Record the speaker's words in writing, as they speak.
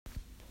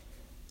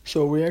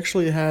So we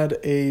actually had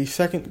a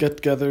second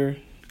get-together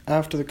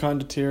after the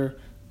Condottiere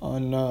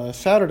on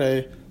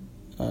Saturday,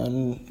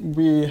 and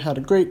we had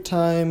a great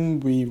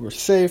time. We were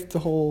safe the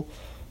whole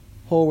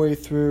way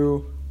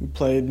through. We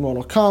played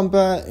Mortal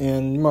Kombat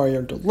and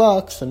Mario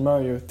Deluxe and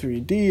Mario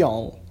 3D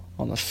all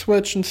on the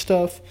Switch and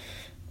stuff.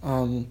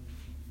 We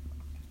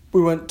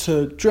went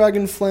to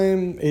Dragon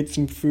Flame, ate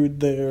some food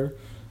there,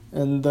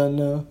 and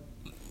then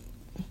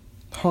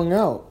hung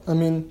out. I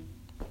mean,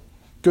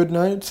 good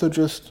night, so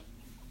just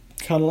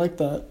kind of like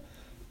that.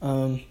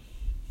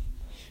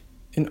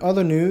 In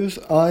other news,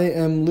 I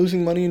am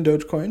losing money in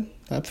Dogecoin.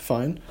 That's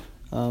fine.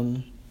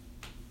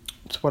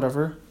 It's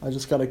whatever. I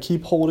just gotta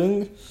keep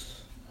holding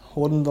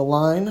the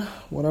line,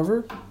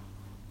 whatever.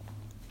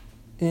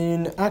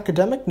 In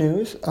academic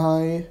news,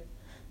 I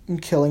am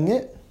killing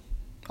it,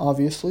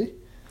 obviously.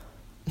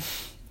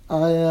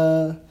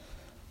 I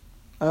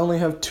only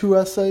have 2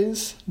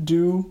 essays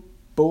due,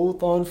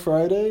 both on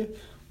Friday.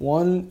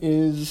 One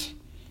is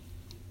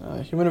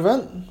a human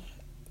event.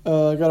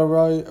 I gotta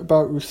write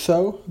about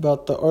Rousseau,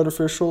 about the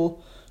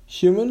artificial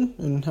human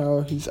and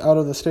how he's out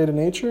of the state of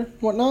nature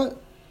and whatnot.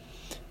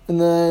 And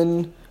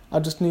then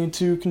I just need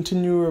to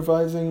continue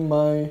revising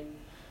my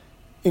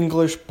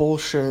English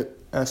bullshit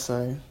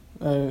essay.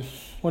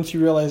 Once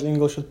you realize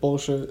English is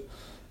bullshit,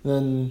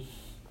 then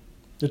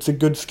it's a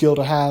good skill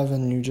to have,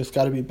 and you just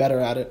gotta be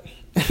better at it.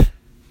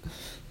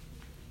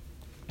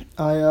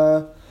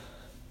 I'm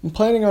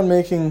planning on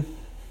making,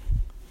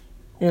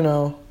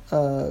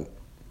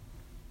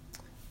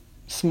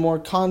 some more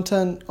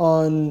content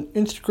on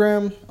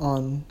Instagram,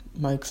 on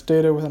Mike's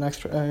Data with an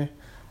extra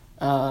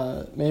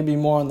A. Maybe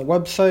more on the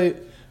website,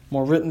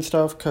 more written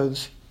stuff,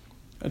 because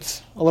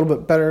it's a little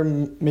bit better,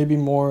 maybe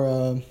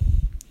more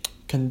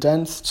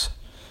condensed.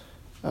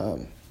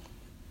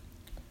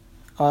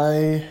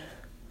 I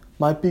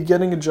might be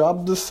getting a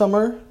job this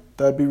summer.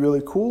 That'd be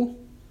really cool.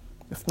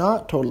 If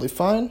not, totally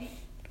fine.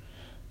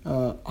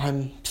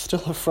 I'm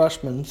still a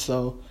freshman,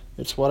 so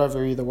it's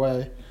whatever either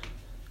way.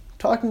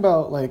 Talking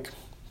about,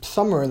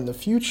 summer in the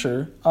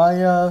future,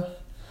 I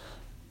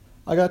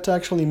got to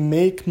actually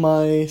make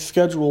my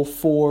schedule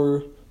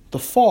for the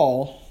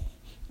fall,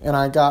 and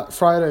I got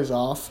Fridays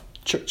off,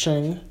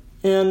 cha-ching,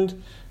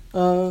 and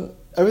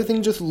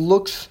everything just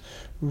looks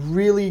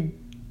really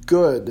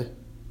good.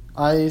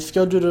 I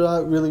scheduled it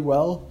out really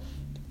well,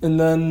 and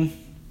then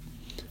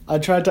I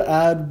tried to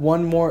add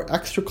one more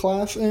extra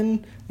class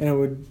in, and it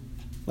would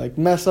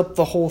mess up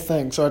the whole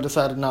thing, so I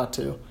decided not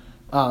to.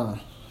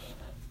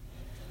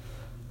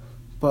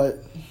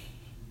 But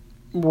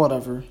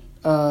whatever.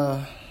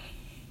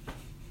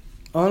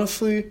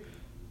 Honestly,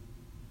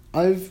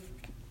 I've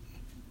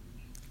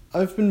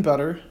been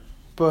better,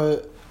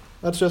 but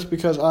that's just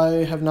because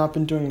I have not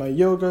been doing my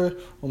yoga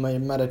or my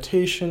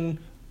meditation,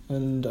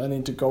 and I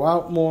need to go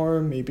out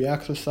more, maybe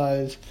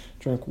exercise,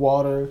 drink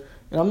water,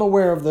 and I'm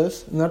aware of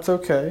this, and that's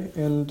okay,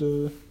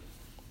 and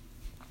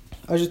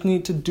I just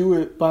need to do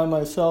it by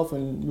myself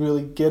and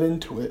really get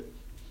into it.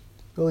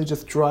 Really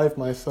just drive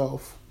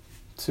myself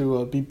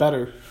to be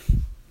better.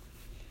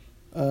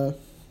 I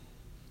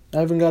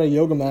haven't got a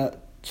yoga mat,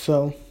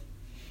 so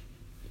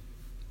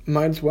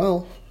might as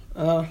well.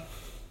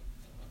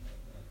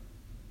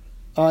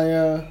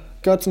 I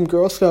got some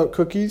Girl Scout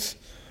cookies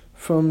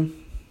from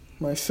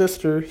my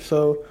sister,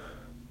 so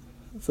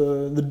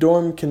the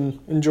dorm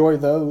can enjoy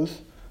those.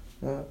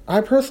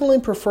 I personally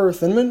prefer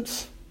Thin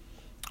Mints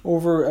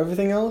over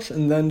everything else,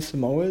 and then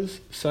Samoa's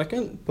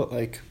second, but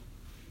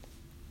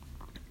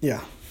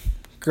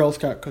Girl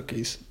Scout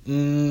cookies.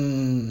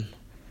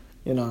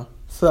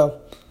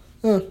 So,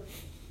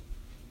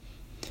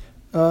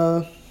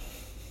 I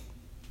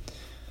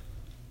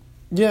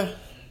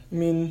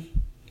mean,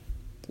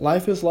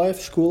 life is life,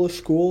 school is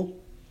school,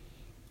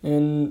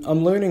 and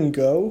I'm learning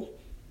Go.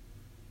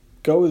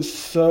 Go is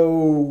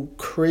so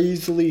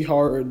crazily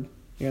hard,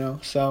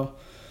 so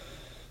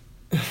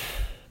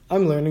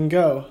I'm learning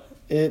Go.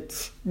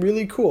 It's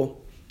really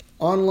cool.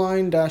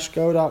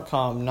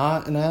 Online-go.com,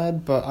 not an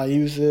ad, but I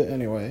use it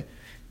anyway.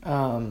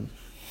 I'm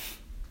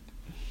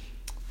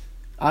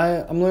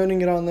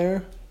learning it on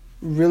there.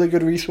 Really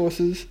good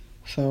resources,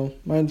 so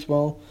might as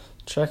well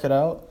check it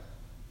out.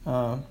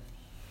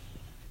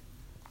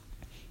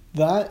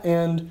 That,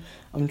 and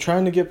I'm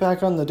trying to get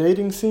back on the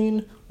dating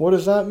scene. What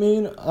does that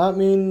mean? That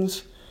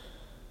means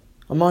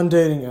I'm on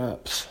dating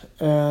apps,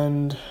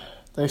 and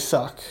they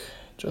suck,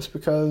 just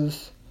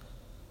because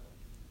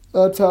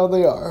that's how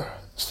they are.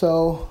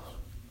 So,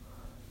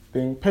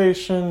 being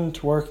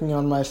patient, working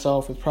on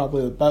myself is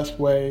probably the best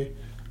way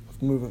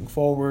of moving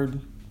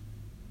forward.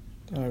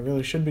 I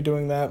really should be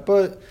doing that,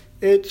 but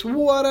it's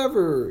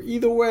whatever,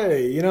 either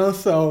way,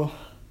 so,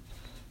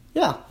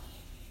 yeah.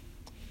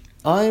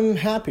 I'm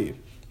happy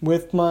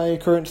with my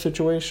current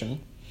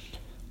situation.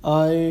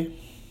 I'm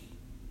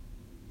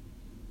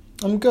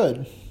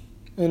good,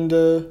 and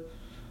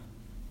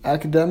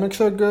academics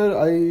are good.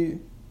 I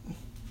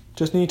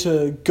just need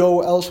to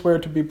go elsewhere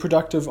to be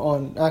productive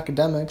on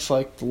academics,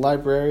 like the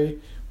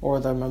library or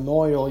the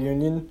Memorial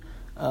Union.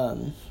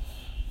 I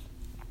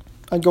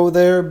go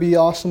there, be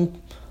awesome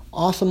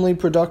awesomely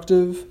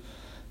productive,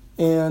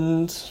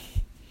 and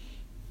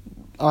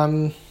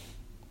I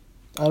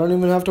don't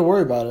even have to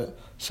worry about it.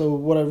 So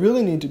what I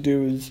really need to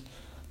do is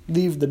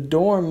leave the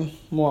dorm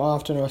more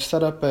often, or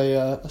set up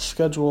a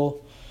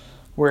schedule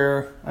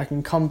where I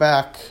can come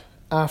back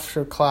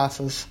after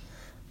classes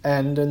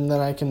and then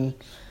I can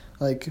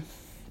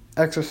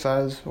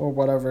exercise or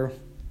whatever.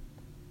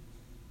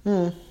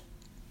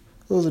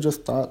 Those are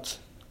just thoughts.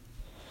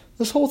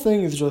 This whole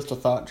thing is just a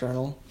thought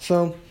journal.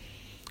 So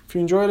if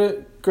you enjoyed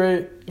it,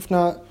 great. If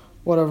not,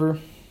 whatever.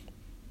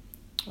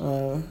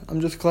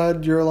 I'm just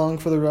glad you're along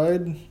for the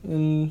ride,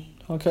 and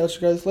I'll catch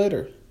you guys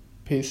later.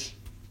 Peace.